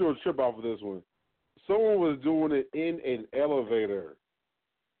 I still trip off of this one. Someone was doing it in an elevator,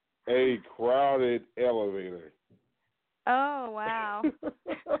 a crowded elevator. Oh wow.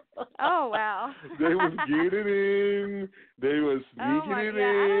 Oh wow. They was getting in. They was Oh sneaking my, it yeah,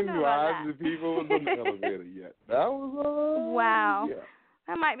 I don't in know while about the that. people was on the elevator yet. That was Wow. yeah.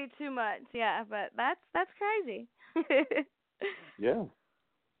 That might be too much, yeah, but that's crazy. Yeah.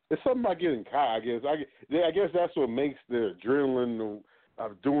 It's something about getting caught, I guess. I guess that's what makes the adrenaline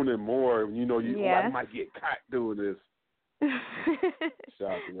of doing it more. You know, I Yes. might get caught doing this.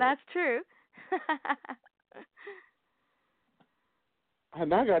 Shocking. That's true.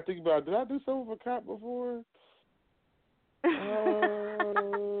 And I got to think about it. Did I do something for cop before?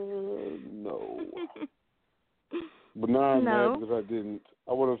 No. But now I'm mad because I didn't.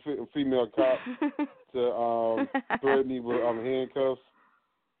 I want a female cop to threaten me with handcuffs.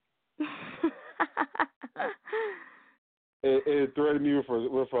 It threatened me with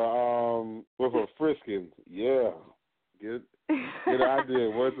a frisking. Yeah. Good idea.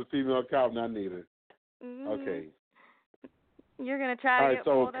 Where's the female cop? Not neither. Okay. You're gonna try All to right, get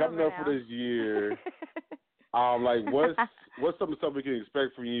so pulled coming over up now. for this year, what's some stuff we can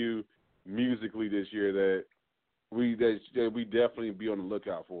expect from you musically this year that we definitely be on the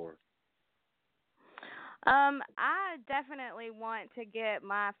lookout for? I definitely want to get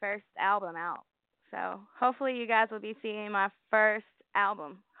my first album out. So hopefully you guys will be seeing my first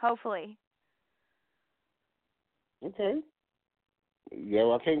album. Hopefully. Okay. Yeah,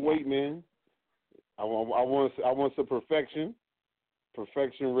 well, I can't wait, man. I want some perfection.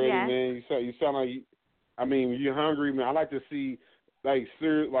 Perfection ready, Yes. man. You sound like you're hungry, man. I like to see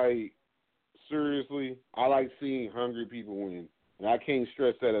seriously, I like seeing hungry people win. And I can't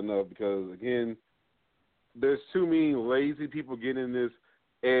stress that enough because again, there's too many lazy people getting in this,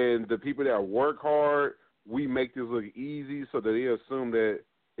 and the people that work hard, we make this look easy so that they assume that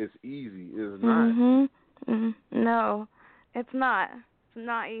it's easy. It's not. No, it's not. It's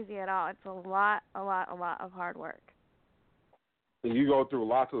not easy at all. It's a lot of hard work. And you go through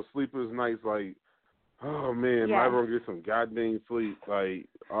lots of sleepless nights like, oh, man, Yes. might as well get some goddamn sleep. Like,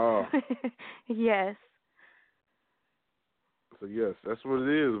 oh. Yes. So, yes, that's what it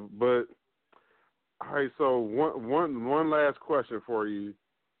is. But, all right, so one last question for you.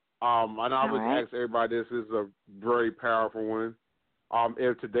 I know I always ask everybody this. This is a very powerful one.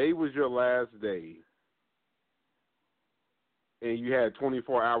 If today was your last day and you had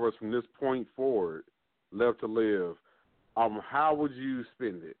 24 hours from this point forward left to live, how would you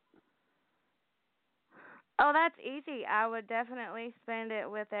spend it? Oh, that's easy. I would definitely spend it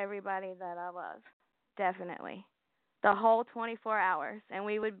with everybody that I love. Definitely. The whole 24 hours. And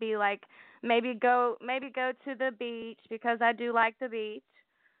we would be like, maybe go to the beach because I do like the beach.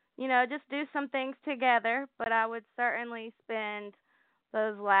 You know, just do some things together, but I would certainly spend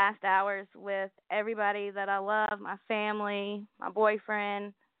those last hours with everybody that I love, my family, my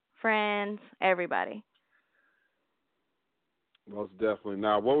boyfriend, friends, everybody. Most definitely.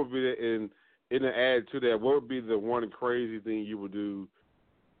 Now, what would be in the add to that? What would be the one crazy thing you would do,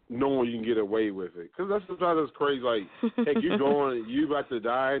 knowing you can get away with it? Because that's sometimes it's crazy. Like, heck, you about to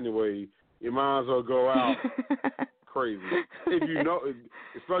die anyway. You might as well go out crazy. If you know,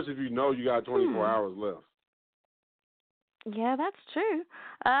 especially if you know you got 24 hours left. Yeah, that's true.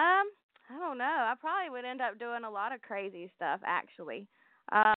 I don't know. I probably would end up doing a lot of crazy stuff, actually.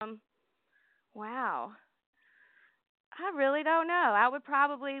 Wow. I really don't know. I would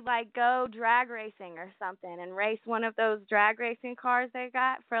probably go drag racing or something and race one of those drag racing cars they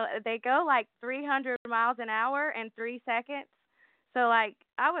got. They go 300 miles an hour in 3 seconds. So I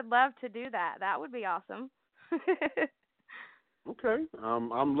would love to do that. That would be awesome. Okay,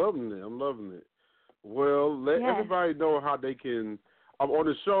 I'm loving it. Well, let everybody know how they can. On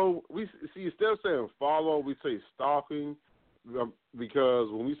the show, we see instead of saying follow, we say stalking,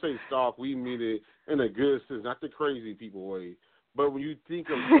 because when we say stalk, we mean it in a good sense, not the crazy people way. But when you think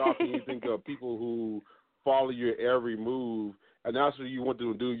of stalking, you think of people who follow your every move, and that's what you want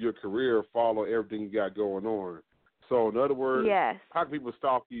to do your career, follow everything you got going on. So, in other words, how can people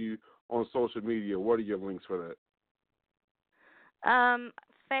stalk you on social media? What are your links for that?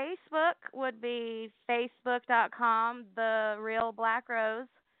 Facebook would be facebook.com, The Real Black Rose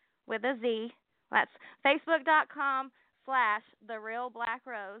with a Z. That's facebook.com/The Real Black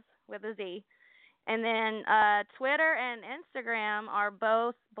Rose with a Z. And then Twitter and Instagram are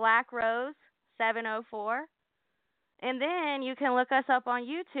both Black Rose 704. And then you can look us up on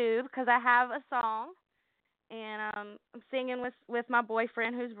YouTube because I have a song, and I'm singing with my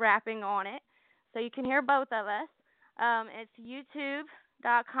boyfriend who's rapping on it. So you can hear both of us. It's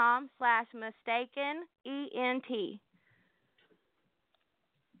youtube.com/mistakenent.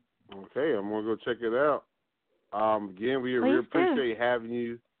 Okay, I'm going to go check it out. Again, we appreciate having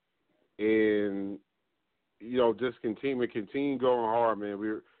you. And just continue going hard,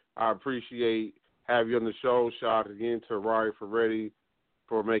 man. I appreciate having you on the show. Shout out again to Ryan Ferretti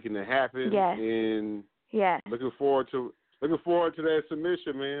for making it happen. Yes. And looking forward to that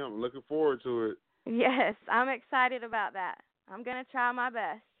submission, man. I'm looking forward to it. Yes, I'm excited about that. I'm gonna try my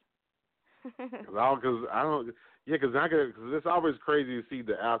best. Because it's always crazy to see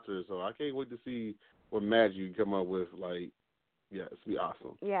the after, so I can't wait to see what magic you can come up with. Like, yeah, it's be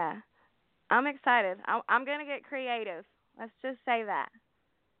awesome. Yeah, I'm excited. I'm gonna get creative. Let's just say that.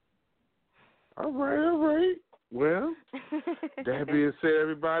 All right. Well, that being said,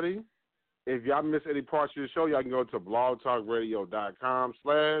 everybody, if y'all miss any parts of the show, y'all can go to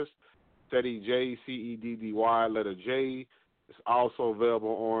blogtalkradio.com/Ceddy J, CEDDY, letter J. It's also available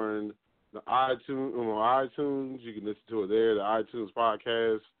on the iTunes. You can listen to it there, the iTunes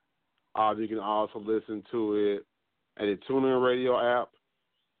podcast. You can also listen to it at the TuneIn Radio app,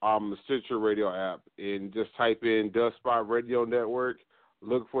 the Stitcher Radio app, and just type in Dust Spot Radio Network.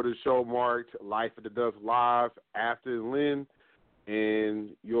 Look for the show marked Life After Dusk Live, Afton Lyn,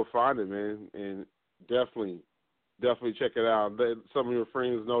 and you'll find it, man. And definitely check it out. Let some of your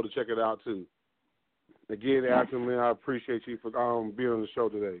friends know to check it out, too. Again, Afton Lyn, I appreciate you for being on the show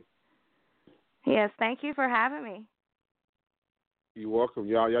today. Yes, thank you for having me. You're welcome,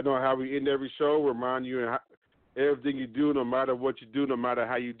 y'all. Y'all know how we end every show. Remind you everything you do, no matter what you do, no matter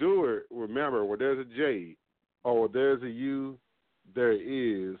how you do it, remember, where there's a J or where there's a U, there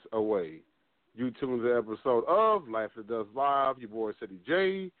is a way. You tuned to the episode of Life After Dusk Live. Your boy, Ceddy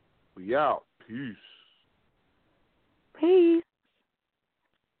J. We out. Peace. Peace.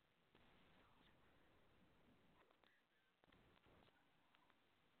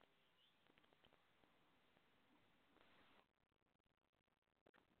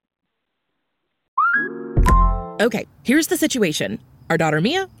 Okay, here's the situation. Our daughter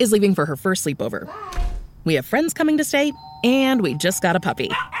Mia is leaving for her first sleepover. We have friends coming to stay, and we just got a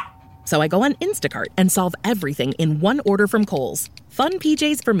puppy. So I go on Instacart and solve everything in one order from Kohl's. Fun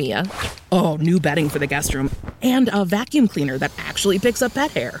PJs for Mia. Oh, new bedding for the guest room. And a vacuum cleaner that actually picks up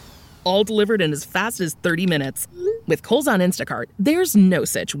pet hair. All delivered in as fast as 30 minutes. With Kohl's on Instacart, there's no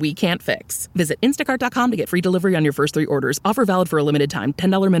such we can't fix. Visit instacart.com to get free delivery on your first 3 orders. Offer valid for a limited time.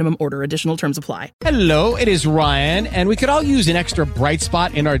 $10 minimum order. Additional terms apply. Hello, it is Ryan, and we could all use an extra bright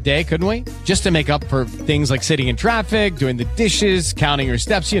spot in our day, couldn't we? Just to make up for things like sitting in traffic, doing the dishes, counting your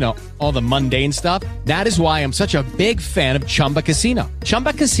steps, all the mundane stuff. That is why I'm such a big fan of Chumba Casino.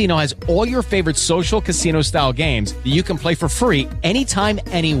 Chumba Casino has all your favorite social casino-style games that you can play for free anytime,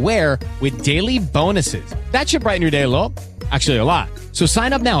 anywhere with daily bonuses. That should brighten your day a little. Actually, a lot. So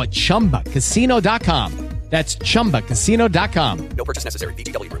sign up now at ChumbaCasino.com. That's ChumbaCasino.com. No purchase necessary.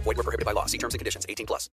 VGW Group. Void where prohibited by law. See terms and conditions. 18+.